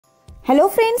Hello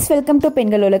friends, welcome to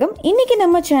Pengal Ulagam. இன்னைக்கு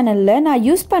நம்ம சேனல்ல நான்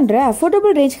யூஸ் பண்ற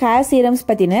affordable range hair serums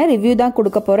பத்தின ரிவ்யூ தான்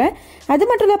கொடுக்க போறேன். அது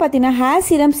மட்டும் இல்ல பாத்தீங்கன்னா hair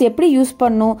serums எப்படி யூஸ்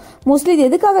பண்ணனும், மோஸ்ட்லி இது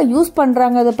எதுக்காக யூஸ்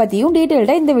பண்றாங்கத பத்தியும்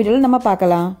டீடைலா இந்த வீடியோல நம்ம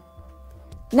பார்க்கலாம்.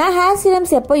 நான் hair serums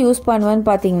எப்போ யூஸ் பண்ணுவேன்னு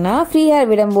பாத்தீங்கன்னா ஃப்ரீ ஹேர்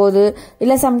விடும்போது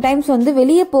இல்ல சம்டைம்ஸ் வந்து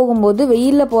வெளியே போகும்போது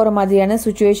வெயில்ல போற மாதிரியான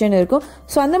சிச்சுவேஷன் இருக்கும்.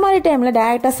 சோ அந்த மாதிரி டைம்ல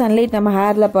டைரக்டா சன்லைட் நம்ம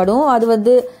ஹேர்ல படும். அது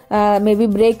வந்து மேபி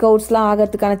பிரேக் அவுட்ஸ்லாம்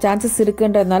ஆகிறதுக்கான சான்சஸ்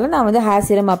இருக்குன்றதுனால நான் வந்து hair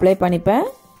serum அப்ளை பண்ணிப்பேன்.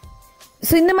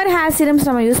 ஸோ இந்த மாதிரி ஹேர் சீரம்ஸ்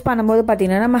நம்ம யூஸ் பண்ணும்போது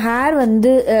பார்த்தீங்கன்னா நம்ம ஹேர்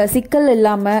வந்து சிக்கல்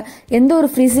இல்லாமல் எந்த ஒரு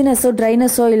ஃப்ரிஸினஸோ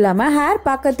ட்ரைனஸோ இல்லாமல் ஹேர்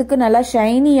பார்க்கறதுக்கு நல்லா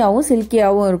ஷைனியாகவும்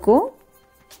சில்கியாகவும் இருக்கும்.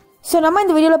 ஸோ நம்ம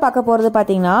இந்த வீடியோவில் பார்க்க போகிறது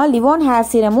பார்த்தீங்கன்னா லிவான் ஹேர்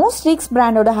சீரமும் ஸ்ட்ரீக்ஸ்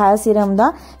பிராண்டோட ஹேர் சீரம்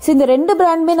தான். ஸோ இந்த ரெண்டு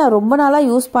பிராண்டுமே நான் ரொம்ப நாளாக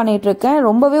யூஸ் பண்ணிட்டு இருக்கேன்.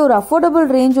 ரொம்பவே ஒரு அஃபோர்டபுள்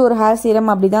ரேஞ்ச் ஒரு ஹேர்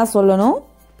சீரம் அப்படி தான் சொல்லணும்.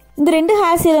 இந்த ரெண்டு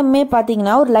ஹேர் சீரமுமே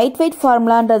பார்த்தீங்கன்னா ஒரு லைட் வெயிட்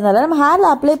ஃபார்முலான்றதுனால நம்ம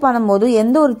ஹேரில் அப்ளை பண்ணும்போது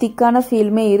எந்த ஒரு திக்கான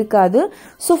ஃபீலுமே இருக்காது.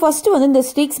 ஸோ ஃபர்ஸ்ட் வந்து இந்த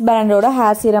ஸ்ட்ரீக்ஸ் பிராண்டோட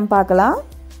ஹேர் சீரம் பார்க்கலாம்.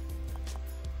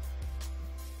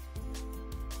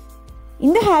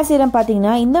 இந்த ஹேர் சீரம்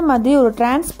பார்த்தீங்கன்னா இந்த மாதிரி ஒரு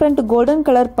டிரான்ஸ்பரண்ட் கோல்டன்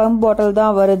கலர் பம்ப் பாட்டில்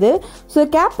தான் வருது. ஸோ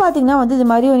கேப் பார்த்தீங்கன்னா வந்து இது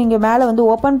மாதிரி நீங்கள் மேலே வந்து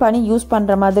ஓப்பன் பண்ணி யூஸ்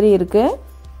பண்ணுற மாதிரி இருக்கு.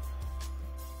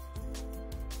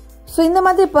 ஸோ இந்த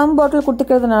மாதிரி பம்ப் பாட்டில்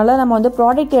கொடுத்துக்கிறதுனால நம்ம வந்து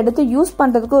ப்ராடக்ட் எடுத்து யூஸ்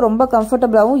பண்ணுறதுக்கு ரொம்ப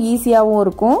கம்ஃபர்டபுளாகவும் ஈஸியாகவும்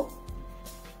இருக்கும்.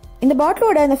 இந்த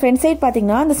பாட்டிலோட அந்த ஃப்ரண்ட் சைட்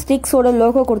பார்த்தீங்கன்னா அந்த ஸ்டிக்ஸோட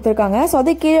லோகோ கொடுத்துருக்காங்க. ஸோ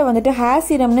அது கீழே வந்துட்டு ஹேர்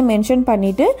சீரம்னு மென்ஷன்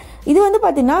பண்ணிட்டு இது வந்து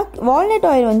பார்த்தீங்கன்னா வால்நட்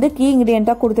ஆயில் வந்து கீ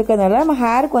இன்கிரியண்டாக கொடுத்துருக்கிறதுனால நம்ம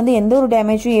ஹேருக்கு வந்து எந்த ஒரு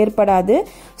டேமேஜும் ஏற்படாது.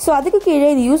 ஸோ அதுக்கு கீழே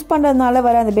இது யூஸ் பண்ணுறதுனால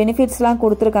வர அந்த பெனிஃபிட்ஸ்லாம்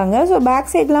கொடுத்துருக்காங்க. ஸோ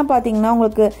பேக் சைட்லாம் பார்த்தீங்கன்னா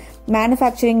உங்களுக்கு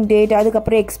மேனுஃபேக்சரிங் டேட்,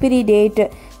 அதுக்கப்புறம் எக்ஸ்பிரி டேட்,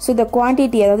 ஸோ இந்த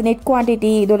குவான்டிட்டி, அதாவது நெட்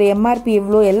குவான்டிட்டி, இதோட எம்ஆர்பி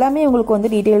எவ்வளோ எல்லாமே உங்களுக்கு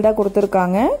வந்து டீட்டெயில்டாக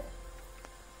கொடுத்துருக்காங்க.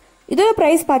 இதோட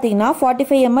ப்ரைஸ் பார்த்தீங்கன்னா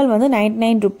 45 ml வந்து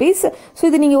 99 rupees. ஸோ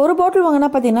இது நீங்கள் ஒரு பாட்டில் வாங்கினா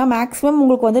பார்த்தீங்கன்னா மேக்ஸிமம்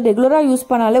உங்களுக்கு வந்து ரெகுலராக யூஸ்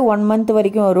பண்ணாலே 1 month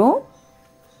வரைக்கும் வரும்.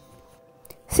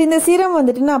 ஸோ இந்த சீரம்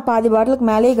வந்துட்டு நான் பாதி பாட்டிலுக்கு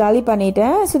மேலேயே காலி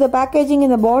பண்ணிட்டேன். ஸோ இந்த பேக்கேஜிங்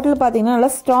இந்த பாட்டில் பார்த்தீங்கன்னா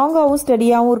நல்லா ஸ்ட்ராங்காகவும்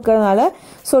ஸ்டடியாகவும் இருக்கிறதுனால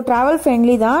ஸோ ட்ராவல்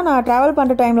ஃப்ரெண்ட்லி தான். நான் ட்ராவல்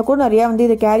பண்ணுற டைமில் கூட நிறையா வந்து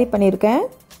இதை கேரி பண்ணியிருக்கேன்.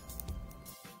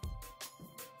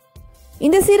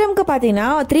 இந்த சீரம்க்கு பார்த்தீங்கன்னா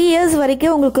 3 years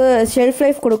வரைக்கும் உங்களுக்கு ஷெல்ஃப்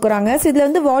லைஃப் கொடுக்குறாங்க. ஸோ இதில்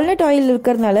வந்து வால்நட் ஆயில்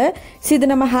இருக்கிறதுனால ஸோ இது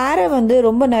நம்ம ஹேரை வந்து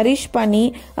ரொம்ப நரிஷ் பண்ணி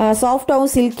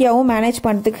சாஃப்டாகவும் சில்கியாகவும் மேனேஜ்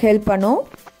பண்ணுறதுக்கு ஹெல்ப் பண்ணும்.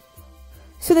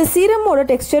 ஸோ இந்த சீரமோட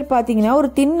டெக்ஸ்டர் பார்த்தீங்கன்னா ஒரு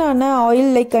தின்னான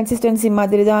ஆயில் லைக் கன்சிஸ்டன்சி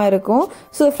மாதிரி தான் இருக்கும்.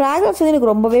 ஸோ ஃப்ராக்ரன்ஸ் வந்து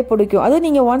எனக்கு ரொம்பவே பிடிக்கும். அதுவும்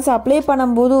நீங்கள் ஒன்ஸ் அப்ளை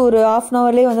பண்ணும்போது ஒரு 1/2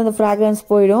 hourலேயே வந்து அந்த ஃப்ராக்ரன்ஸ்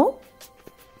போயிடும்.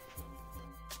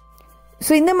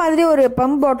 ஸோ இந்த மாதிரி ஒரு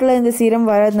பம்ப் பாட்டில் இந்த சீரம்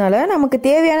வரதுனால நமக்கு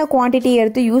தேவையான குவான்டிட்டி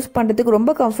எடுத்து யூஸ் பண்ணுறதுக்கு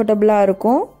ரொம்ப கம்ஃபர்டபுளாக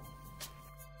இருக்கும்.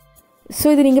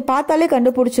 ஸோ இது நீங்கள் பார்த்தாலே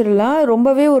கண்டுபிடிச்சிடலாம்,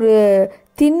 ரொம்பவே ஒரு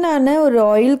தின்னான ஒரு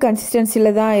ஆயில்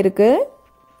கன்சிஸ்டன்சியில் தான் இருக்குது.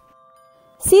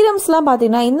 சீரம்ஸ்லாம்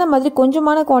பார்த்தீங்கன்னா இந்த மாதிரி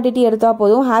கொஞ்சமான குவான்டிட்டி எடுத்தால்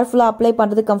போதும், ஹேர் ஃபுல்லாக அப்ளை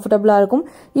பண்ணுறதுக்கு கம்ஃபர்டபுளாக இருக்கும்.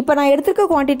 இப்போ நான் எடுத்துருக்க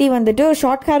குவான்டிட்டி வந்துட்டு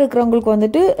ஷார்ட் ஹேர் இருக்கிறவங்களுக்கு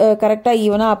வந்துட்டு கரெக்டாக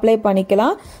ஈவனாக அப்ளை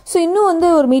பண்ணிக்கலாம். ஸோ இன்னும் வந்து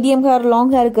ஒரு மீடியம் ஹேர்,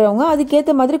 லாங் ஹேர் இருக்கிறவங்க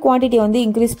அதுக்கேற்ற மாதிரி குவான்டிட்டியை வந்து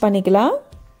இன்க்ரீஸ் பண்ணிக்கலாம்.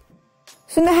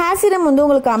 ஸோ இந்த ஹேர் சீரம் வந்து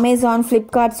உங்களுக்கு அமேசான்,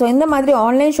 ஃப்ளிப்கார்ட், ஸோ இந்த மாதிரி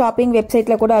ஆன்லைன் ஷாப்பிங்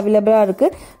வெப்சைட்டில் கூட அவைலபிளாக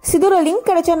இருக்குது. ஸோ இதோட லிங்க்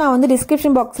கிடைச்சா நான் வந்து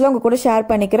டிஸ்கிரிப்ஷன் பாக்ஸில் உங்கள் கூட ஷேர்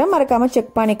பண்ணிக்கிறேன், மறக்காமல்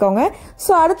செக் பண்ணிக்கோங்க.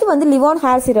 ஸோ அடுத்து வந்து லிவான்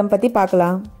ஹேர் சீரம் பற்றி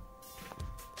பார்க்கலாம்.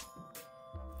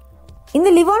 இந்த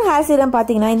லிவான் ஹேர் சீரம்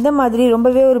பார்த்தீங்கன்னா இந்த மாதிரி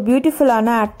ரொம்பவே ஒரு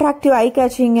பியூட்டிஃபுல்லான அட்ராக்டிவ் ஐ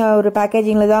கேச்சிங் ஒரு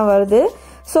பேக்கேஜிங்கில் தான் வருது.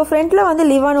 ஸோ ஃப்ரண்ட்டில் வந்து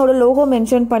லிவானோட லோகோ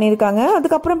மென்ஷன் பண்ணியிருக்காங்க.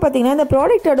 அதுக்கப்புறம் பார்த்தீங்கன்னா இந்த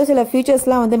ப்ராடக்டோட சில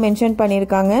ஃபீச்சர்ஸ்லாம் வந்து மென்ஷன்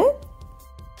பண்ணியிருக்காங்க.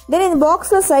 தென் இந்த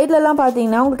பாக்ஸில் சைட்லலாம்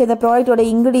பார்த்தீங்கன்னா உங்களுக்கு இந்த ப்ராடக்டோட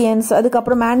இன்க்ரீடியன்ஸ்,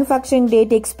 அதுக்கப்புறம் manufacturing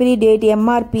date, expiry date,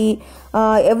 MRP,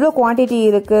 எவ்வளோ குவான்டிட்டி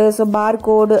இருக்குது, ஸோ பார்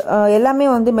கோடு எல்லாமே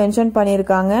வந்து மென்ஷன்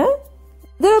பண்ணியிருக்காங்க.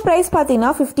 இதோட ப்ரைஸ்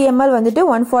பார்த்தீங்கன்னா 50 ml வந்துட்டு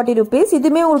 140 rupees.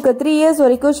 இதுவுமே உங்களுக்கு 3 years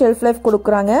வரைக்கும் ஷெல்ஃப் லைஃப்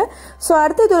கொடுக்குறாங்க. ஸோ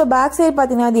அடுத்து இதோட பேக் சைட்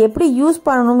பார்த்தீங்கன்னா அது எப்படி யூஸ்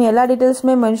பண்ணணும் எல்லா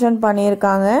டீட்டெயில்ஸுமே மென்ஷன்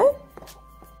பண்ணியிருக்காங்க.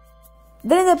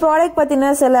 தென் இந்த ப்ராடக்ட்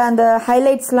பார்த்தீங்கன்னா சில அந்த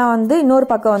ஹைலைட்ஸ்லாம் வந்து இன்னொரு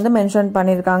பக்கம் வந்து மென்ஷன்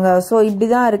பண்ணியிருக்காங்க. ஸோ இப்படி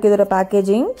தான் இருக்குது இதோட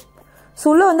பேக்கேஜிங். ஸோ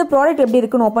உள்ள வந்து ப்ராடக்ட் எப்படி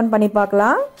இருக்குன்னு ஓப்பன் பண்ணி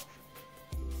பார்க்கலாம்.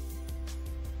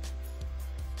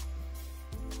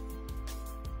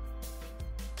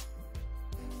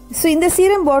 ஸோ இந்த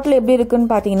சீரம் பாட்டில் எப்படி இருக்குன்னு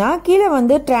பார்த்தீங்கன்னா கீழே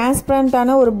வந்து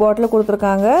டிரான்ஸ்பரண்டான ஒரு பாட்டில்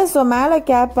கொடுத்துருக்காங்க. ஸோ மேலே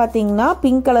கேப் பார்த்தீங்கன்னா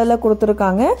பிங்க் கலரில்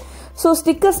கொடுத்துருக்காங்க. ஸோ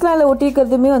ஸ்டிக்கர்ஸ்லாம் அதில்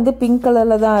ஒட்டிக்கிறதுமே வந்து பிங்க்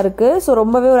கலரில் தான் இருக்குது. ஸோ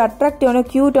ரொம்பவே ஒரு அட்ராக்டிவான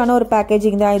க்யூட்டான ஒரு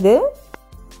பேக்கேஜிங் தான் இது.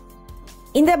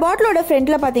 இந்த பாட்டிலோட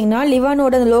ஃப்ரண்ட்ல பார்த்தீங்கன்னா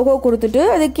லிவானோட லோகோ கொடுத்துட்டு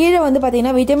அது கீழே வந்து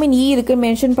பார்த்தீங்கன்னா விட்டமின் இ இருக்குன்னு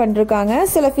மென்ஷன் பண்ணிருக்காங்க.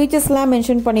 சில ஃபீச்சர்ஸ்லாம்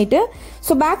மென்ஷன் பண்ணிட்டு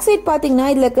ஸோ பேக் சைட் பார்த்தீங்கன்னா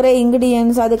இதில் இருக்கிற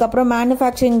இன்கிரீடியன்ஸ், அதுக்கப்புறம்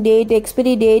manufacturing date,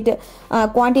 expiry date,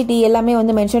 quantity எல்லாமே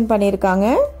வந்து மென்ஷன் பண்ணியிருக்காங்க.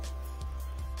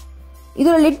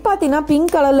 இதோட லிட் பார்த்தீங்கன்னா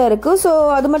பிங்க் கலரில் இருக்குது. ஸோ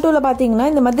அது மட்டும் இல்லை பார்த்தீங்கன்னா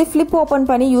இந்த மாதிரி ஃப்ளிப் ஓப்பன்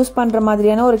பண்ணி யூஸ் பண்ணுற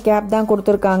மாதிரியான ஒரு கேப் தான்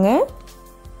கொடுத்துருக்காங்க.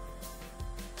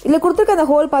 இதில் கொடுத்துருக்க அந்த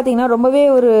ஹோல் பார்த்தீங்கன்னா ரொம்பவே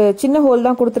ஒரு சின்ன ஹோல்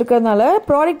தான் கொடுத்துருக்கிறதுனால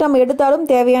ப்ராடக்ட் நம்ம எடுத்தாலும்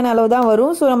தேவையான அளவு தான்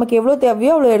வரும். ஸோ நமக்கு எவ்வளோ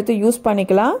தேவையோ அவ்வளோ எடுத்து யூஸ்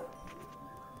பண்ணிக்கலாம்.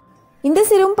 இந்த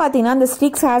சீரம் பார்த்தீங்கன்னா இந்த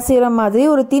ஸ்ட்ரீக்ஸ் ஹேர் சீரம் மாதிரி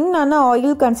ஒரு தின்னான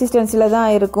ஆயில் கன்சிஸ்டன்சியில் தான்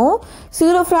இருக்கும். ஸோ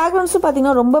இதோட ஃப்ராக்ரன்ஸும்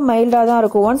பார்த்தீங்கன்னா ரொம்ப மைல்டாக தான்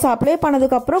இருக்கும். ஒன்ஸ் அப்ளை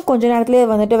பண்ணதுக்கப்புறம் கொஞ்ச நேரத்துலேயே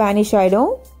வந்துட்டு வேனிஷ்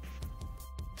ஆகிடும்.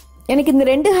 எனக்கு இந்த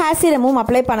 2 ஹேர் சீரமும்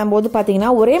அப்ளை பண்ணும்போது பார்த்தீங்கன்னா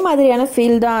ஒரே மாதிரியான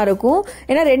ஃபீல் தான் இருக்கும்.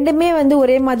 ஏன்னா ரெண்டுமே வந்து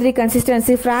ஒரே மாதிரி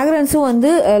கன்சிஸ்டன்சி, ஃப்ராக்ரன்ஸும்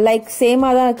வந்து லைக்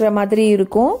சேமாக தான் இருக்கிற மாதிரி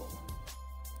இருக்கும்.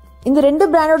 இந்த 2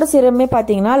 பிராண்டோட சீரமே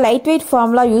பார்த்தீங்கன்னா லைட் வெயிட்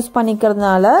ஃபார்முலா யூஸ்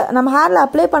பண்ணிக்கிறதுனால நம்ம ஹேரில்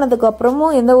அப்ளை பண்ணதுக்கு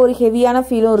அப்புறமும் எந்த ஒரு ஹெவியான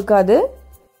ஃபீலும் இருக்காது.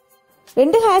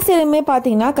 2 ஹேர் சீரமே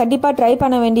பார்த்தீங்கன்னா கண்டிப்பாக ட்ரை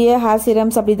பண்ண வேண்டிய ஹேர்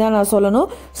சீரம்ஸ் அப்படி தான் நான் சொல்லணும்.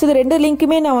 ஸோ இது 2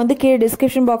 லிங்க்குமே நான் வந்து கீழே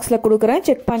டிஸ்கிரிப்ஷன் பாக்ஸில் கொடுக்குறேன்,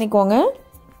 செக் பண்ணிக்கோங்க.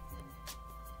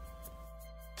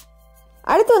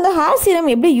 அடுத்து வந்து ஹேர் சீரம்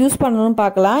எப்படி யூஸ் பண்ணணும்னு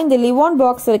பார்க்கலாம். இந்த லிவான்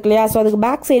பாக்ஸ் இருக்கு இல்லையா, ஸோ அதுக்கு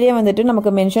பேக் சைடே வந்துட்டு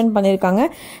நமக்கு மென்ஷன் பண்ணியிருக்காங்க.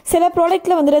 சில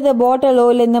ப்ராடக்ட்ல வந்துட்டு இந்த பாட்டிலோ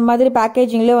இல்லை இந்த மாதிரி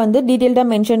பேக்கேஜிங்ல வந்து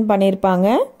டீட்டெயில்டாக மென்ஷன் பண்ணியிருப்பாங்க.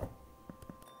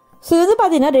 ஸோ இது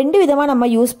பார்த்தீங்கன்னா 2 விதமாக நம்ம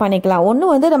யூஸ் பண்ணிக்கலாம். ஒன்று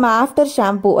வந்து நம்ம ஆஃப்டர்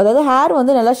ஷாம்பு, அதாவது ஹேர்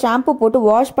வந்து நல்லா ஷாம்பு போட்டு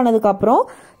வாஷ் பண்ணதுக்கப்புறம்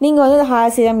நீங்கள் வந்து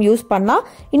ஹேர் சீரம் யூஸ் பண்ணலாம்.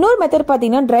 இன்னொரு மெத்தட்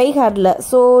பார்த்தீங்கன்னா ட்ரை ஹேரில்.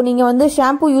 ஸோ நீங்கள் வந்து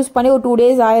ஷாம்பு யூஸ் பண்ணி ஒரு 2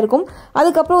 days ஆயிருக்கும்,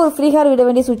 அதுக்கப்புறம் ஒரு ஃப்ரீ ஹேர் விட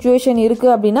வேண்டிய சுச்சுவேஷன்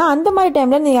இருக்குது அப்படின்னா அந்த மாதிரி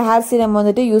டைமில் நீங்கள் ஹேர் சீரம்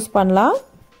வந்துட்டு யூஸ் பண்ணலாம்.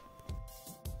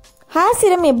 ஹேர்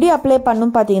சீரம் எப்படி அப்ளை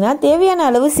பண்ணணும் பார்த்தீங்கன்னா தேவையான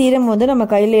அளவு சீரம் வந்து நம்ம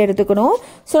கையில் எடுத்துக்கணும்.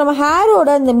 ஸோ நம்ம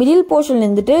ஹேரோட இந்த மிடில் போர்ஷன்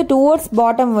இருந்துட்டு டுவர்ட்ஸ்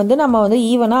பாட்டம் வந்து நம்ம வந்து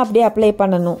ஈவனாக அப்படியே அப்ளை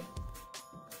பண்ணணும்.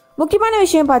 முக்கியமான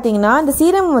விஷயம் பார்த்தீங்கன்னா இந்த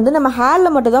சீரம் வந்து நம்ம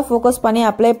ஹேரில் மட்டும் தான் ஃபோக்கஸ் பண்ணி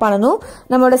அப்ளை பண்ணணும்.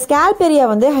 நம்மளோட ஸ்கேல்ப் ஏரியா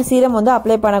வந்து சீரம் வந்து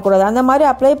அப்ளை பண்ணக்கூடாது. அந்த மாதிரி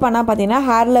அப்ளை பண்ணால் பார்த்தீங்கன்னா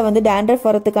ஹேரில் வந்து டேண்ட்ரஃப்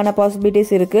வரதுக்கான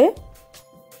பாசிபிலிட்டிஸ் இருக்குது.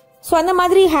 ஸோ அந்த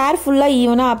மாதிரி ஹேர் ஃபுல்லாக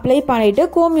ஈவனாக அப்ளை பண்ணிவிட்டு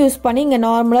கோம் யூஸ் பண்ணி இங்கே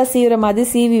நார்மலாக சீவிர மாதிரி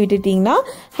சீவி விட்டுட்டிங்கன்னா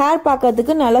ஹேர்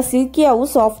பார்க்கறதுக்கு நல்லா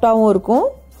சில்கியாகவும் சாஃப்டாகவும் இருக்கும்.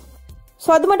 ஸோ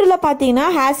அது மட்டும் இல்லை பார்த்தீங்கன்னா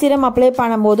ஹேர் சீரம் அப்ளை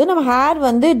பண்ணும்போது நம்ம ஹேர்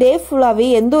வந்து டே ஃபுல்லாகவே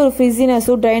எந்த ஒரு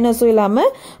ஃப்ரிஸினஸும் ட்ரைனஸும் இல்லாமல்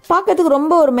பார்க்கறதுக்கு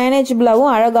ரொம்ப ஒரு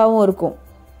மேனேஜபிளாகவும் அழகாகவும் இருக்கும்.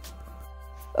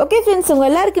 ஓகே ஃப்ரெண்ட்ஸ், உங்கள்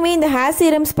எல்லாருக்குமே இந்த ஹேர்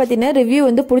சீரம்ஸ் பற்றின ரிவ்யூ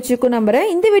வந்து பிடிச்சிருக்கும் நம்புறேன்.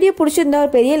 இந்த வீடியோ பிடிச்சிருந்தா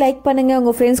ஒரு பெரிய லைக் பண்ணுங்கள்,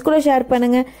 உங்கள் ஃப்ரெண்ட்ஸ் கூட ஷேர்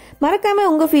பண்ணுங்கள், மறக்காமல்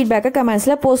உங்கள் ஃபீட்பேக்கை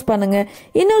கமெண்ட்ஸில் போஸ்ட் பண்ணுங்கள்.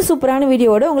 இன்னொரு சூப்பரான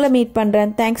வீடியோவோட உங்களை மீட்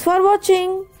பண்ணுறேன். தேங்க்ஸ் ஃபார்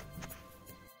வாட்சிங்.